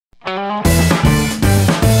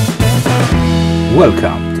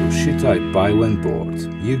Welcome to Shit I Buy When Bored.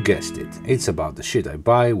 You guessed it, it's about the shit I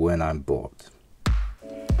buy when I'm bored.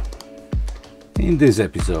 In this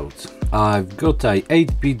episode, I've got a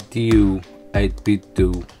 8Bitdo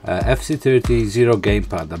FC30 Zero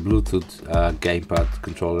gamepad, a Bluetooth gamepad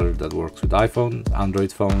controller that works with iPhone,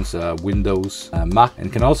 Android phones, Windows, Mac,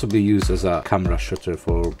 and can also be used as a camera shutter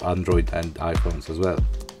for Android and iPhones as well.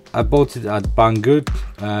 I bought it at Banggood.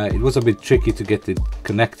 It was a bit tricky to get it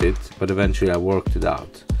connected, but eventually I worked it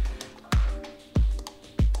out.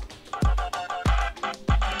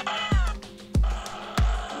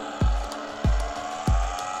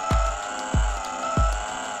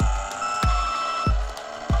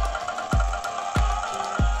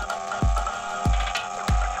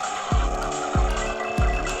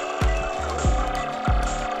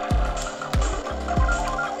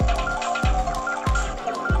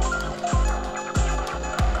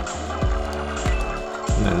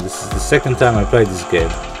 This is the second time I played this game,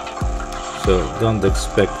 so don't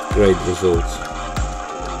expect great results.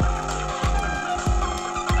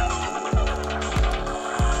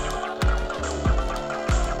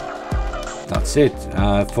 That's it.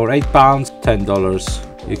 For £8,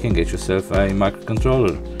 $10, you can get yourself a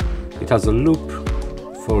microcontroller. It has a loop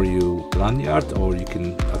for your lanyard, or you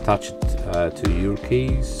can attach it to your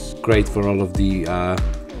keys. Great for all of the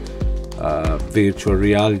virtual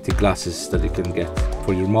reality glasses that you can get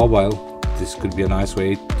for your mobile. This could be a nice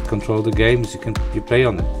way to control the games you play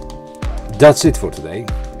on them. That's it for today.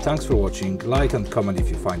 Thanks for watching. Like and comment if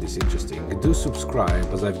you find this interesting. Do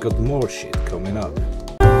subscribe, as I've got more shit coming up.